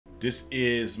This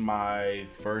is my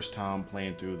first time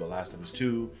playing through The Last of Us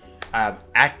 2. I've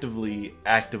actively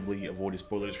avoided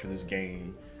spoilers for this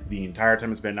game the entire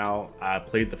time it's been out. I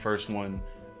played the first one,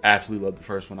 absolutely loved the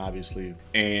first one, obviously,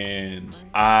 and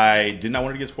I did not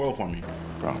want it to get spoiled for me.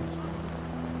 Promise.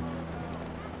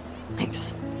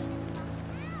 Thanks.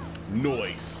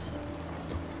 Noise.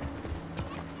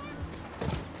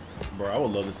 Bro, I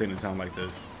would love to stay in a town like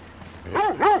this.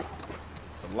 The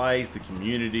lights, the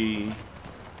community,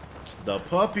 the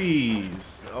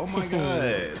puppies. Oh my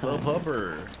god, little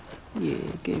pupper. Yeah,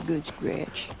 get a good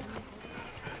scratch.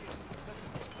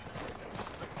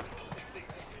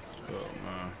 So,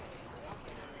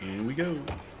 here we go.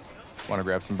 Want to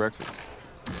grab some breakfast?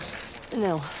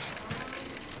 No.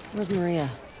 Where's Maria?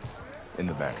 In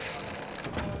the back.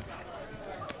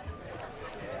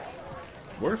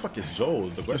 Where the fuck is Joel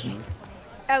is the question.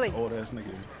 Ellie. Old ass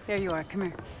nigga. There you are. Come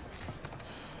here.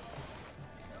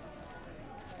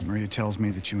 Maria tells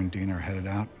me that you and Dean are headed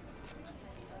out.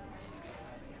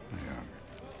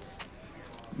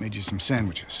 I made you some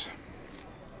sandwiches.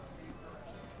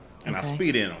 And Okay. I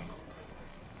speed in them.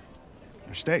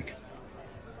 They're steak.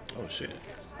 Oh shit.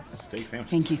 Steak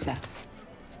sandwiches. Thank you, Seth.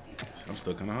 I'm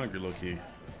still kind of hungry, low key.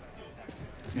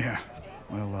 Yeah.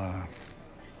 Well,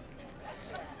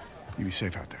 you be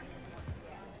safe out there.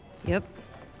 Yep.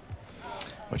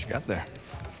 What you got there?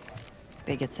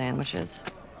 Bigot sandwiches.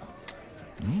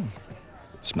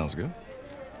 Smells good.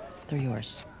 They're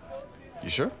yours. You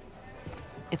sure?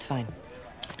 It's fine.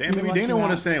 Damn, You maybe want Dana to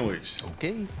want a out? sandwich.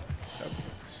 Okay.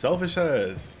 Selfish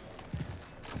ass.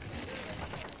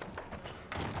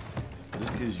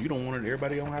 Just because you don't want it,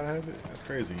 everybody don't have to have it? That's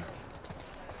crazy.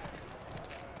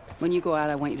 When you go out,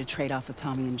 I want you to trade off with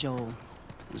Tommy and Joel.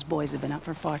 Those boys have been up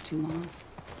for far too long.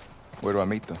 Where do I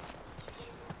meet them?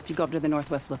 If you go up to the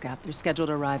Northwest Lookout, they're scheduled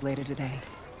to arrive later today.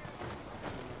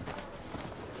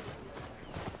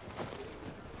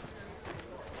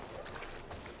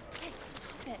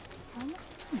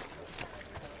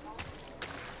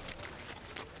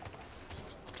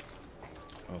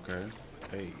 Okay.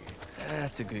 Hey.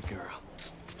 That's a good girl.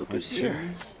 Look Nice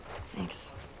cheese.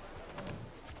 Thanks.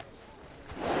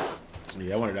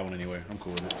 Yeah, I wanted that one anyway. I'm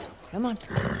cool with it. Come on.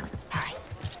 All right.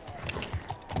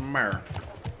 Mer.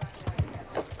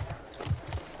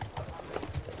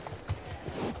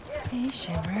 Hey,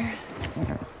 Shimmer.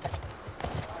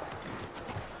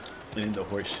 And the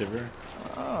horse shiver.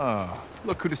 Ah,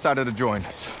 look who decided to join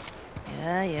us.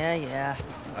 Yeah.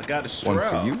 I got a One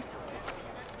straw. for you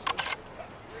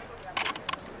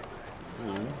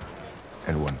Ooh.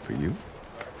 and one for you.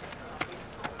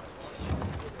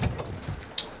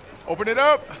 Open it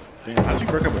up. Damn, how'd you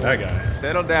break up with that guy?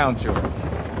 Settle down, children.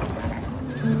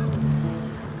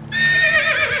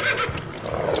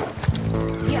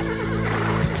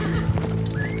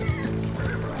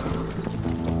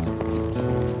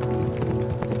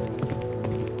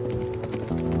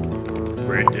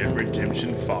 Red Dead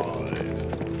Redemption 5.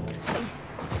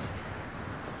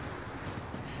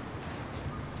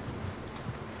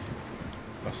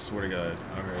 I swear to God.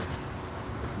 Okay.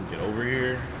 Get over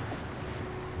here.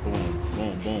 Boom,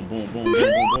 boom, boom, boom, boom, boom,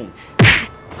 boom, boom.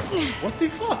 What the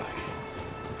fuck?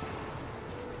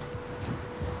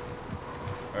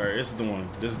 Alright, this is the one.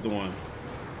 This is the one.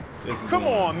 This is Come the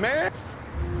one. on, man.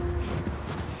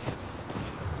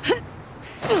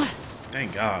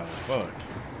 Thank God. Fuck.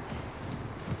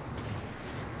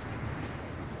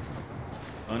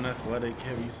 Unathletic,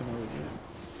 heavy, something like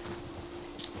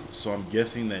that. So I'm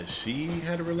guessing that she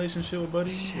had a relationship with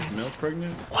Buddy? Is Mel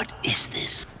pregnant? What is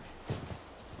this?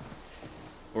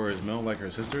 Or is Mel like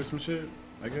her sister or some shit?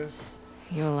 I guess.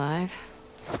 You alive?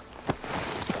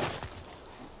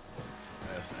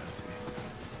 That's nasty.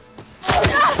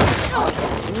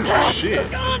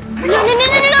 Shit. No!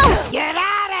 Get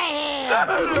out of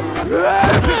here!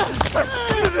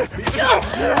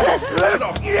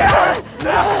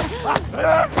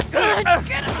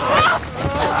 Get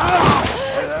off.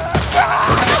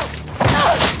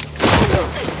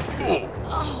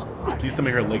 Please tell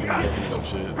me her leg is broken or some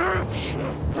shit.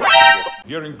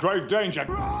 You're in grave danger.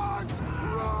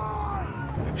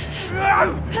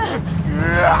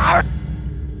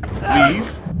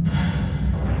 Leave.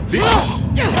 Bitch.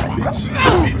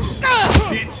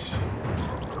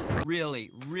 Bitch.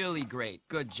 Really, really great.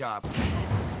 Good job.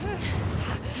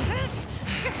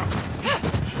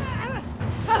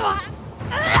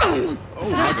 Oh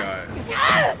my God.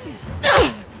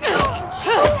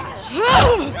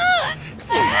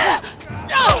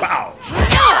 Wow.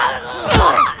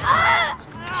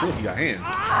 Chill if you got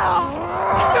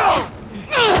hands.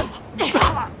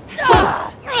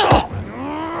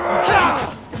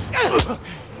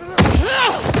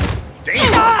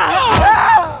 Damn.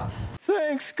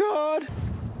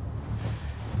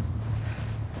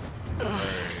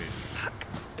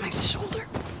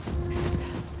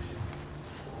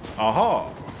 Aha!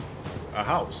 A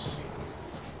house.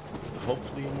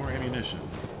 Hopefully more ammunition.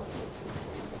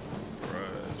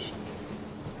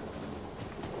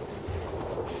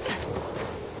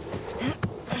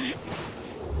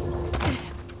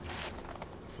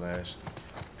 Rush.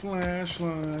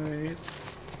 Flashlight.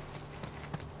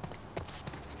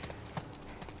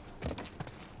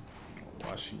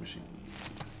 Washing machine.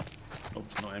 Oh,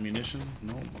 no ammunition?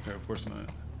 No? Okay, of course not.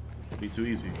 Be too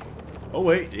easy. Oh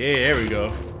wait, yeah, there we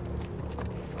go.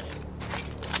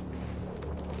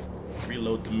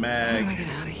 Reload the mag. How do I get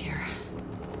out of here?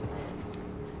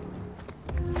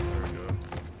 There we go.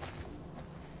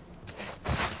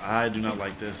 I do not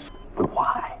like this.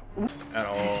 Why? At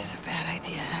all. This is a bad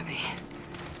idea, Abby.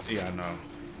 Yeah, I know.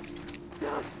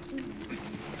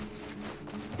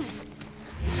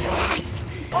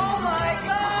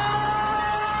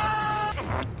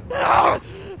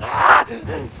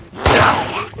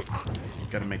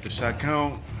 Gotta make the shot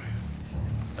count.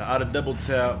 Out of double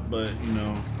tap, but you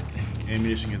know,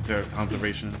 ammunition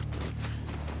conservation.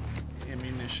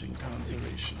 Ammunition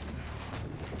conservation.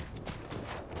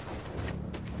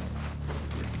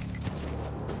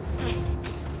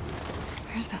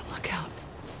 Where's that lookout?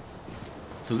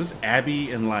 So is this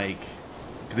Abby and like,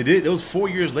 because they did, it was 4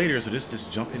 years later, so this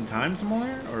just jump in time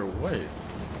somewhere or what?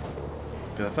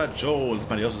 Because I thought Joel and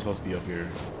somebody else was supposed to be up here.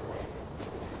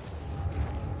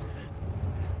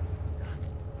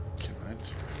 Can I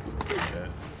turn that?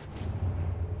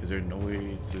 Is there no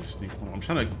way to sneak home? I'm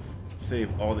trying to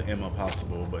save all the ammo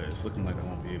possible, but it's looking like I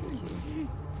won't be able to.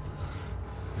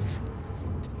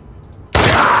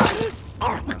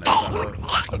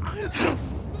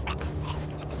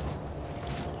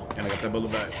 And I got that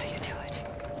bullet back. That's how you do it.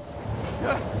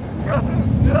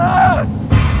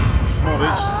 Come on,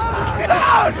 bitch.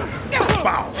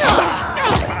 Bow.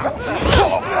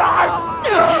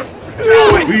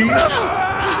 Weed.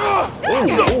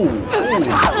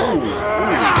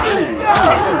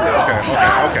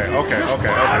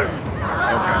 Okay.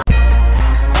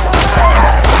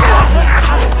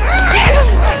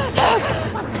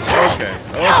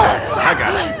 I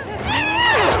got you.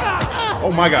 Oh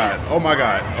my god.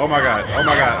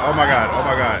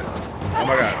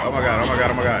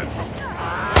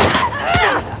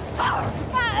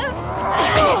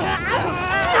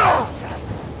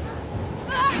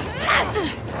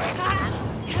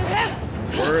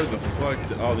 Where the fuck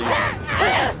did all these...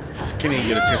 Can't even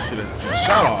get a chance to get a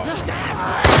shot off. The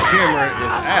camera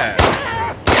is ass.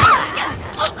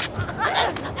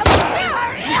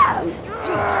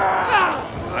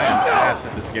 I am ass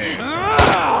at this game.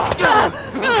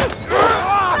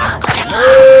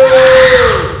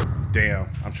 Damn,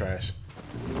 I'm trash.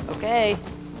 Okay.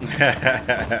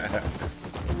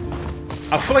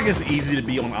 I feel like it's easy to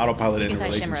be on autopilot in a tie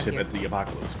Shimmer up relationship here. at the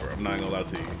apocalypse, bro. I'm not gonna lie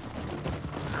to you.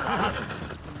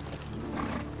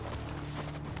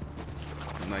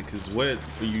 Like, cause what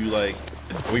are you like?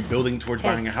 Are we building towards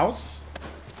buying a house?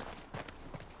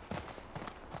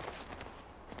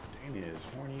 Dang, it is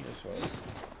horny as fuck.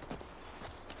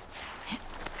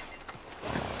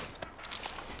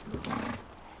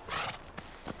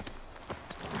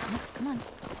 Come on.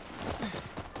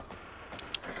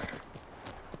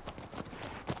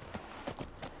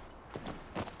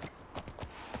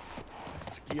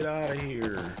 Let's get out of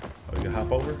here. Oh, you can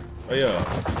hop over? Oh yeah.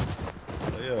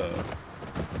 Oh yeah.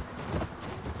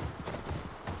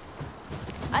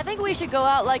 I think we should go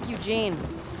out like Eugene.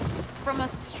 From a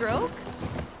stroke?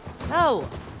 No,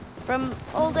 from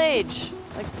old age.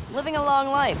 Like living a long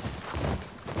life.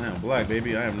 Man, black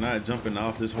baby, I am not jumping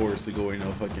off this horse to go in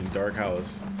no fucking dark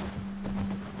house.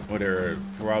 Where there are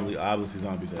probably obviously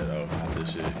zombies at. Oh, not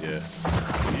this shit, yeah.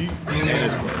 And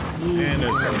this way. And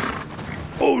this way.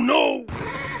 Oh no!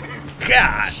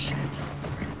 God!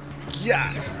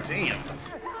 God damn.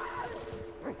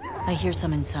 I hear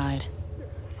some inside.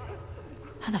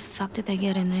 How the fuck did they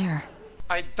get in there?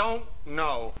 I don't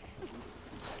know.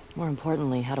 More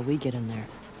importantly, how do we get in there?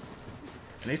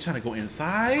 And they trying to go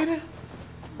inside?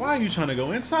 Why are you trying to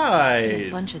go I see a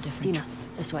inside? bunch of different. Dina,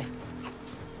 this way.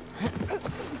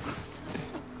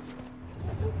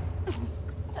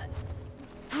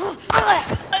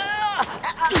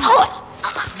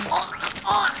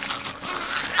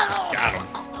 Got him.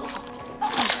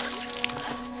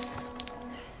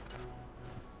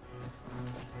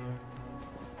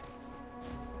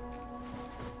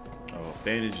 Oh,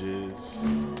 bandages.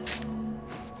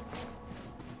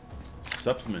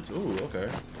 Supplements. Ooh, okay.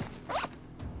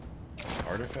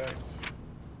 Artifacts.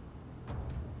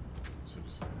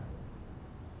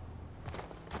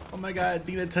 Oh my god,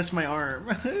 Dina touched my arm.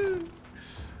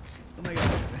 Oh my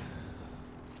god.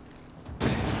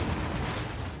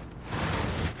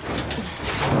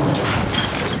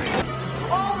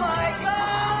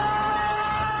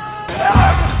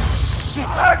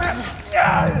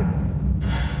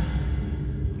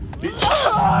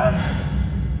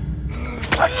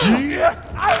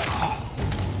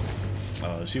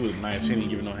 She was nice. She didn't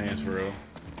give it no hands for real.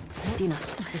 Dina,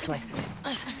 this way.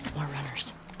 More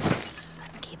runners.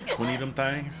 Let's keep it 20 of them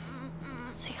things.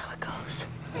 Let's see how it goes.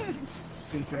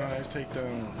 Synchronized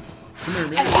takedowns. Come here,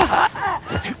 man.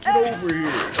 Get over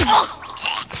here.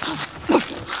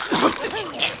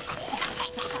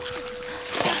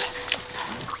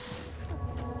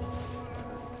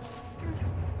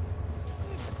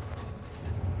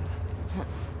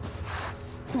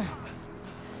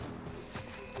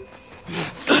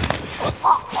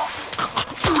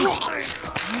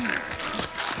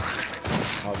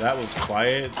 Oh, that was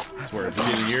quiet. That's where it's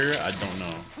in here. I don't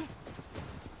know.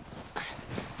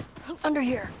 Under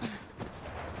here.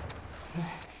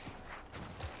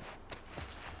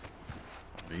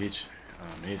 Mitch.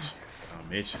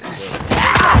 Mitch.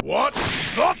 What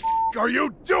the f are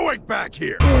you doing back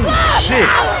here? Shit!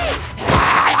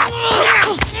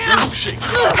 Oh, shit.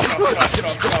 Get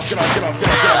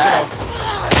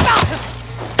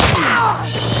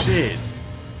off. Shit.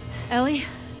 Ellie?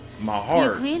 My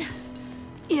heart. You clean?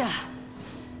 Yeah.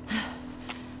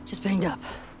 Just banged up.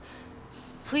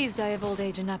 Please die of old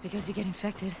age and not because you get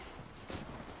infected.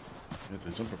 You have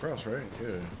to jump across, right?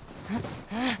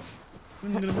 Yeah.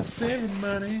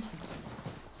 Ceremony.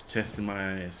 It's testing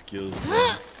my skills.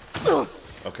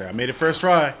 Okay, I made it first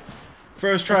try.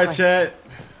 First try, chat.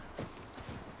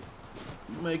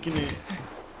 Making it.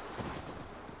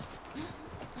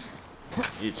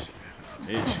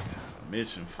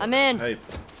 Mitch, I'm in. Hey.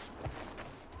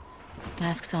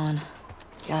 Mask's on.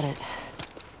 Got it.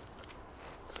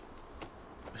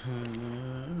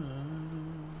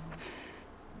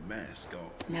 Mask on.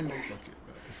 Remember, Fuck it,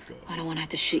 mask on. I don't want to have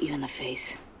to shoot you in the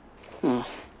face. Oh,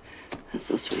 that's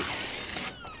so sweet.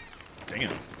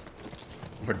 Damn.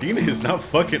 Medina is not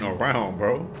fucking around,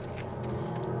 bro.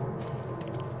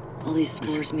 All these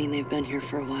spores mean they've been here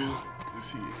for a while.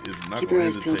 She is not Keep gonna your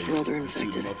eyes peeled hesitate for older to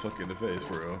shoot a infected. motherfucker in the face,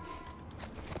 for real.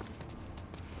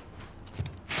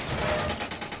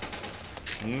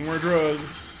 More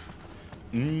drugs.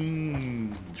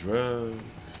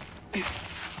 Drugs.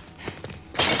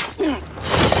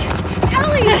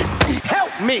 Ellie!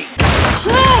 Help me!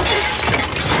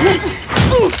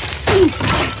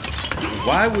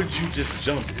 Why would you just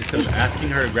jump instead of asking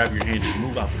her to grab your hand? Just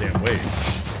move out the damn way.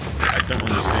 I don't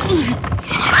understand.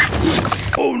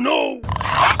 Oh no!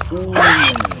 Ooh.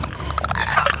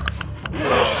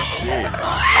 Shit.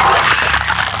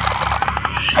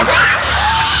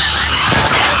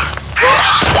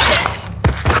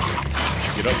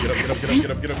 Get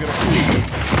up.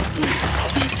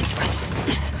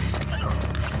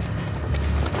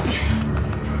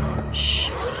 Shh.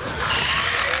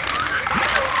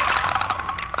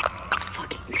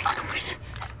 Fucking creepers.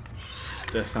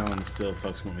 That sound still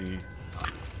fucks with me.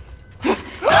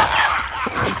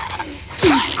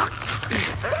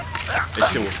 This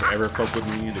shit will forever fuck with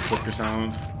me, the clicker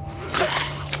sound.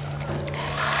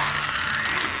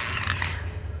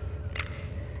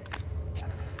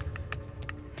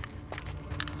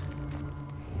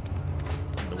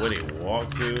 The way they walk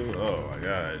to, oh my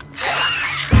god.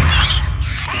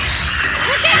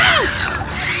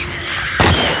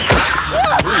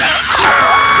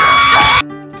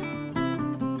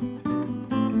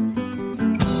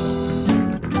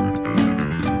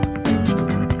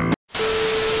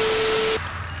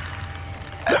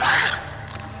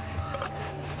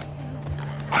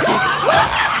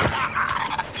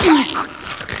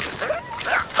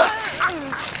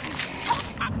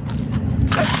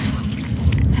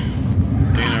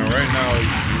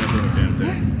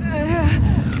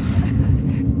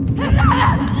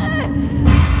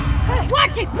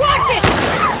 Watch it! Watch it!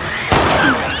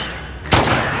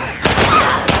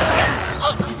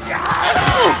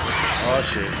 Oh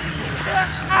shit.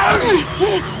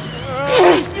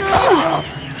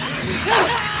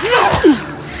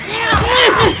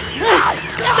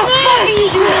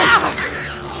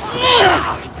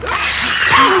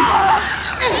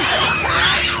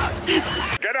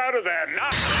 Get out of there now!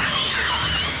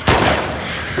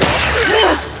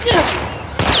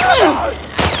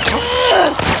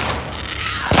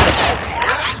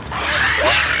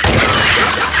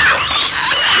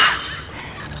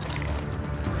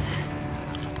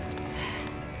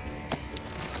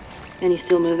 And he's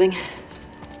still moving?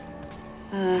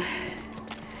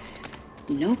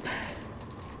 Nope.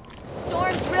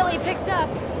 Storm's really picked up.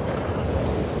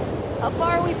 How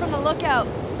far are we from the lookout?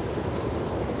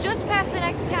 It's just past the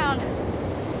next town.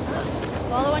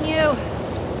 Following you.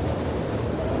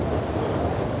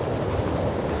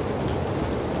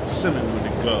 Swimming with the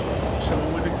go.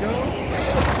 Swimming with the go.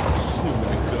 Swimming with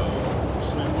the go.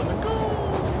 Swimming with the go.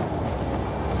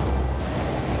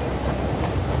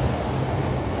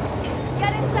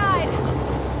 Get inside.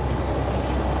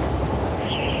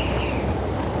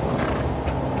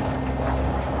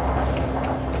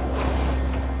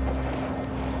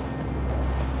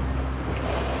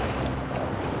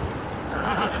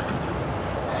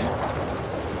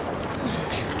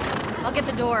 I'll get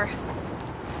the door.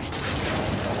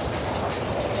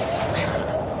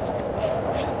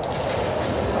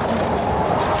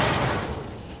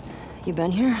 You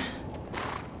been here?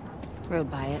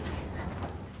 Rode by it.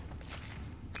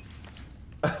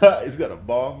 He's got a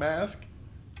ball mask.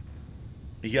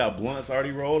 He got blunts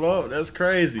already rolled up. That's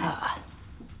crazy.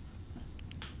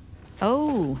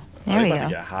 Oh, They there we about go.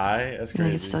 to get high. That's You think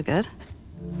crazy. it's still good?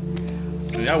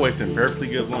 Y'all wasting perfectly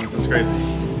good blunts. That's crazy.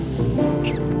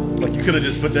 Like you could have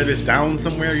just put that bitch down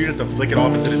somewhere. You have to flick it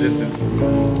off into the distance.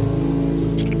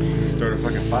 Start a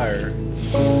fucking fire.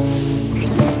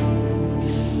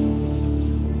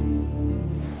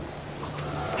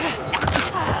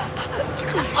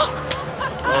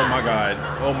 Oh my god.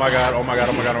 Oh my god. Oh my god.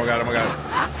 Oh my god. Oh my god. Oh my god.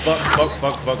 Fuck. Fuck.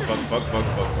 Fuck. Fuck. Fuck. Fuck. Fuck. Fuck.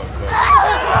 Fuck. Fuck.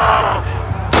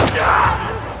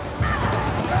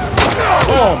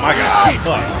 Oh my god. Shit.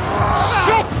 Fuck.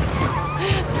 Shit!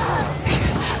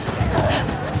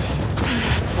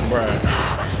 Bruh.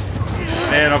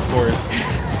 And of course.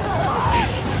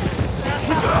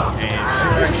 And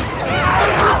shit.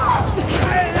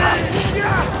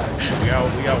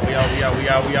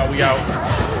 We out.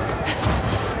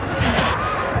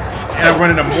 And I'm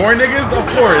running to more niggas? Of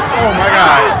course. Oh my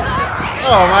god.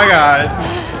 Oh my god.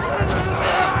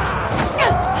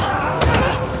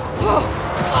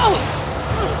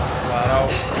 Slide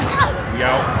out. We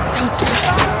out.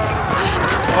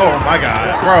 Oh my god.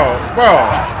 Bro.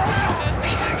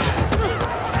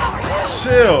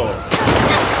 Chill.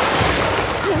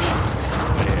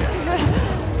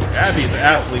 Abby's an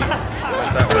athlete.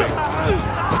 Like that way.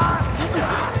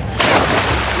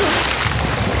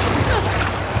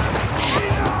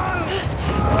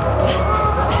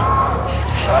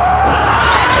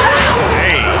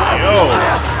 Hey, yo.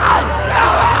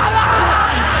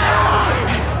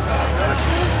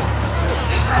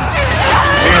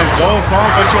 Man, those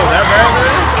songs like you on that bad,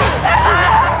 man?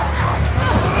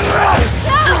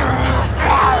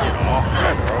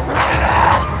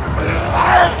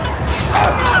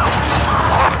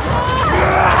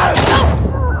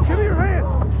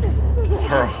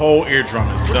 Her whole eardrum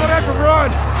is done. Have to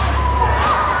run.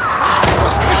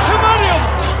 There's too many of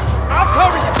them. I'll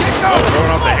cover you. Get going.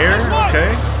 Throwing out the hair?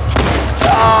 Okay.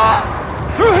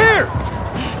 Through here.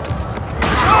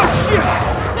 Oh shit!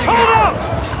 Hold up.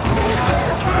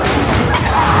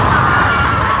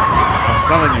 I'm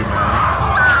telling you, man.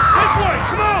 This way.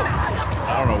 Come on. I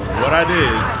don't know what I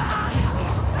did.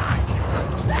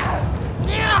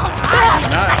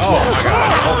 Not, oh my god.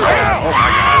 Oh my god. Oh my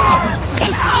god.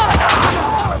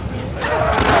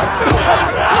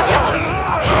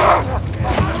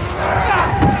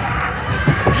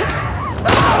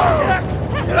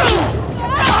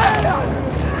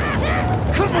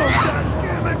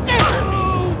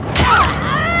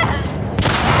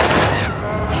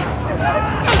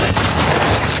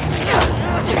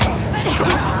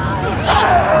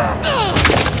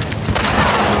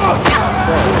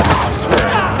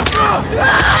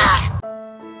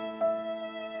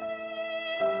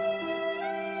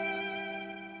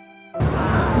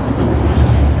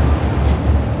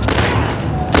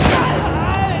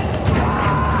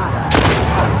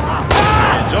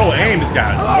 Joe aim just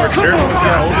got more terrible. He's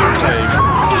got older legs.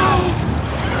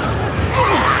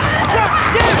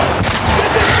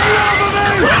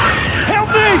 Help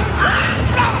me!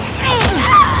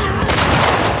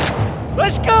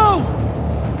 Let's go!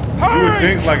 You would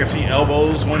think like if she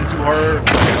elbows one too hard, like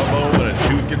an elbow, but a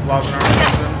tooth gets lodged in her or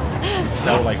something,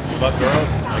 that would like fuck her up,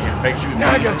 like infect you.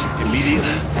 Now I got you.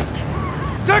 Immediately.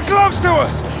 They're close to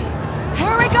us!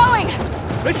 Where are we going?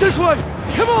 It's this way!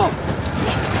 Come on!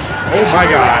 Oh my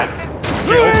god.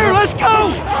 Through here! Let's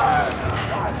go!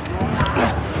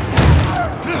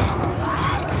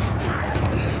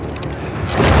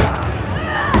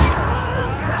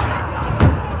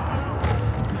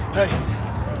 Hey,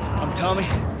 I'm Tommy.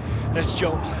 That's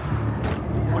Joel.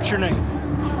 What's your name?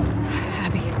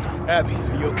 Abby. Abby,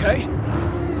 are you okay?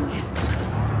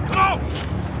 Come on!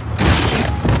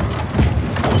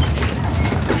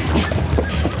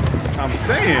 I'm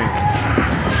saying.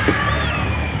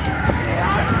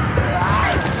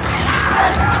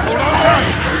 Hold on tight!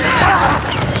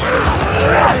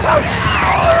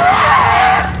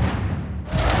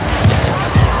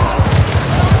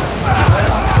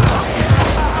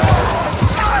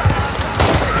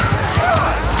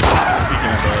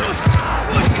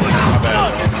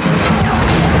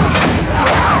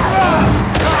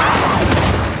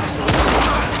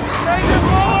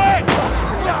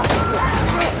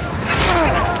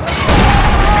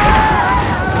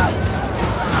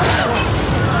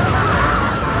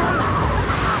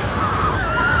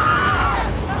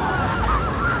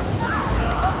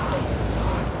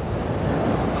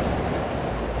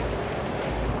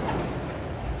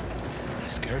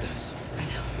 scared us.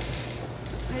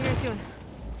 How you guys doing?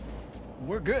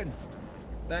 We're good.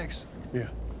 Thanks. Yeah.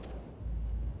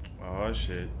 Oh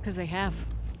shit. Because they have.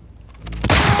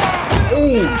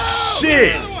 Oh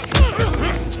shit!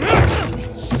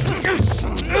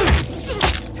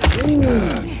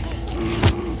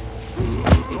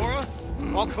 Nora,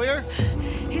 all clear?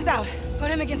 He's out.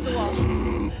 Put him against the wall.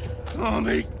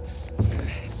 Tommy!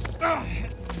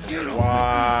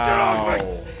 Wow.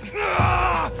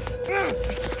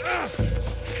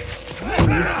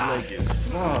 This leg is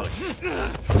fucked.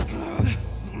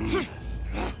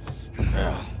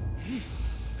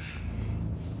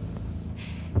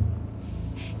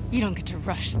 You don't get to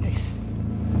rush this.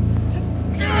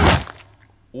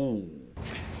 Ooh.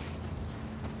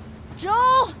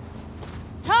 Joel!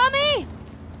 Tommy!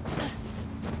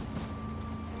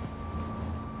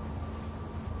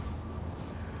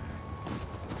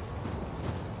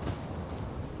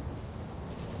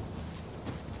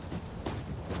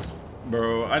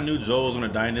 Bro, I knew Joel was gonna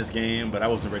die in this game, but I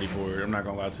wasn't ready for it. I'm not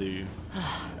gonna lie to you.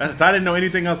 I didn't know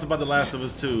anything else about The Last of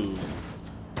Us 2.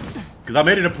 Because I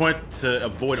made it a point to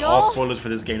avoid all Joel? spoilers for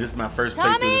this game. This is my first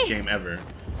playthrough of this game ever.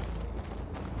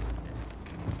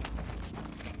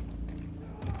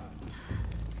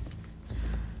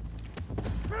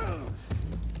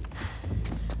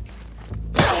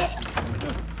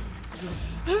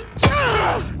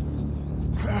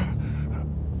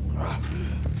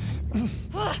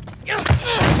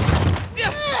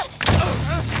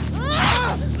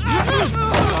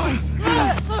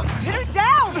 Pin her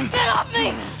down! Get off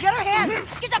me! Get her hands!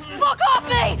 Get the fuck off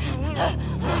me!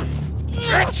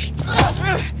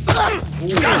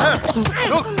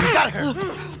 Look, we got her!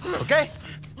 Okay?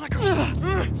 You're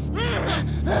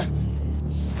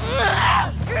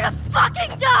gonna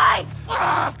fucking die!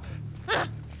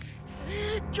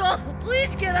 Joel,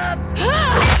 please get up!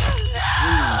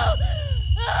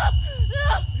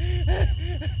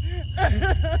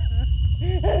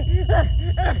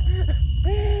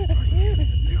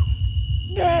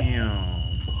 Damn.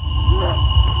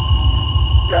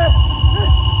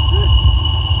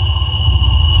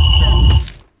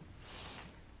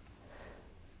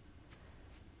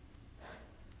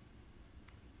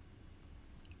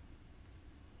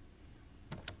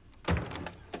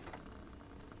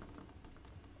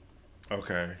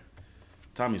 Okay.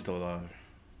 Tommy's still alive.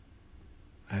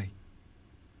 Hey.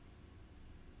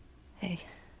 Hey.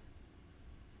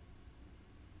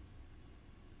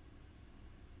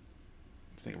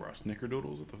 This thing about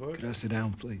snickerdoodles? What the fuck? Could I sit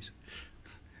down, please?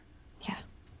 Yeah.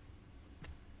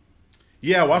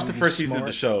 Yeah, I watched the Really first season of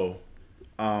the smart. show.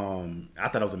 I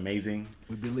thought it was amazing.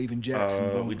 We believe in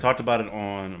Jackson. We talked about it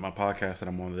on my podcast that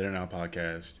I'm on, the Internet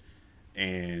podcast,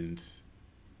 and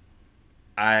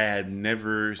I had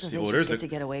never So seen. they Well, just there's get to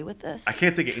get away with this? I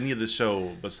can't think of any of the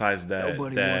show besides that.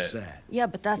 Nobody that wants that. Yeah,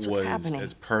 but that's what's was happening.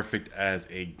 as perfect as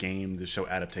a game to show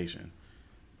adaptation.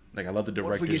 Like, I love the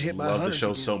What if we get directors, hit by love the hunters show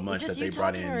again? so much Is this that they you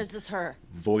brought talking in or is this her?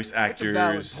 voice That's a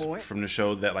valid actors point. from the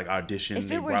show that like auditioned. If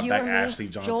They it were brought you back or me, Ashley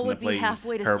Johnson Joel would to be play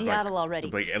halfway to her, Seattle already.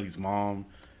 to play Ellie's mom.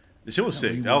 The show was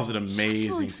sick. we That was an won't. amazing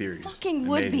Absolutely series. fucking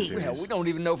would Amazing be. series. Hell, we don't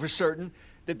even know for certain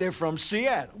that they're from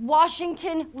Seattle.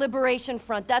 Washington Liberation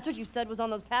Front. That's what you said was on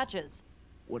those patches.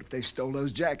 What if they stole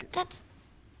those jackets? That's...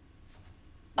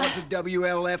 What the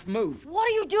WLF move? What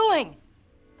are you doing?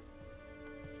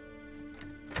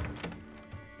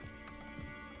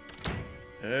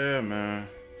 Yeah, man.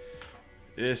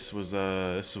 This was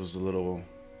a little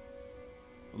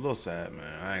sad,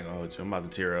 man. I ain't gonna hold you. I'm about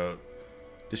to tear up.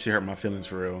 This shit hurt my feelings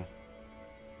for real.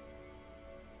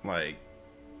 Like,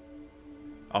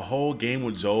 a whole game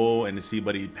with Joel and to see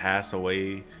Buddy pass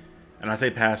away, and I say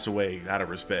pass away out of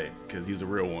respect because he's a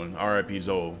real one. R.I.P.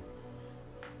 Joel.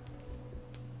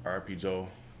 R.I.P. Joel.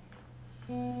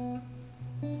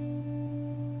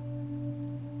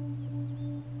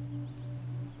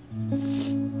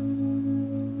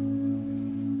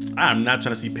 I'm not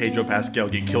trying to see Pedro Pascal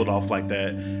get killed off like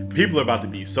that. People are about to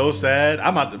be so sad.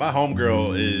 My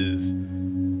homegirl is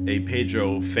a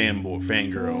Pedro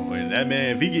fangirl, and that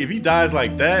man, if he dies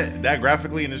like that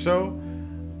graphically in the show,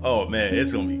 oh man,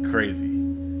 it's gonna be crazy.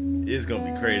 It's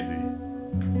gonna be crazy.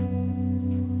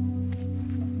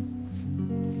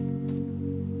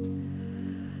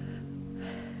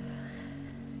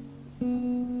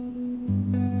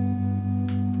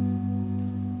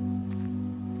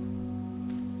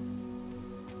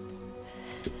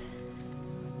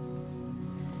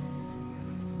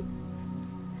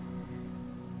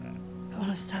 I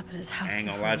want to stop at his house. I ain't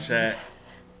gonna before lie, we chat.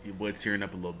 leave. Your boy tearing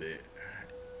up a little bit.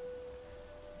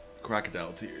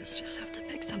 Crocodile tears. Just have to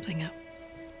pick something up.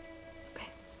 Okay.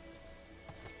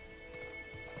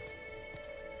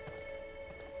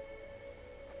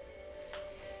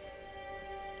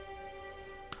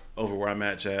 over where I'm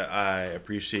at, chat. I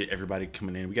appreciate everybody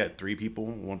coming in. We got 3 people,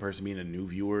 1 person being a new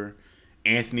viewer.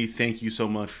 Anthony, thank you so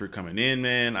much for coming in,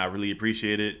 man. I really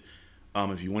appreciate it.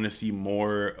 If you want to see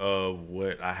more of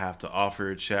what I have to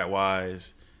offer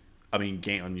chat-wise, I mean,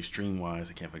 game on your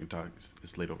stream-wise, I can't fucking talk.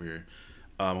 It's late over here.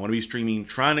 I want to be streaming,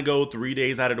 trying to go 3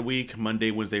 days out of the week. Monday,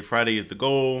 Wednesday, Friday is the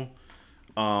goal.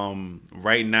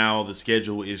 Right now, the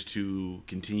schedule is to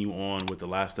continue on with The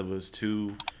Last of Us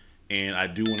 2. And I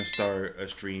do want to start a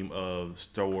stream of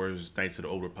Star Wars Knights of the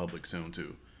Old Republic soon,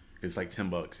 too. It's like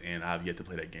 $10, and I've yet to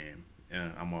play that game.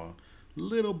 And I'm a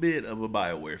little bit of a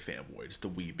BioWare fanboy, just a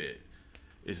wee bit.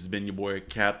 This has been your boy,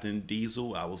 Captain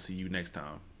Diesel. I will see you next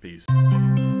time. Peace.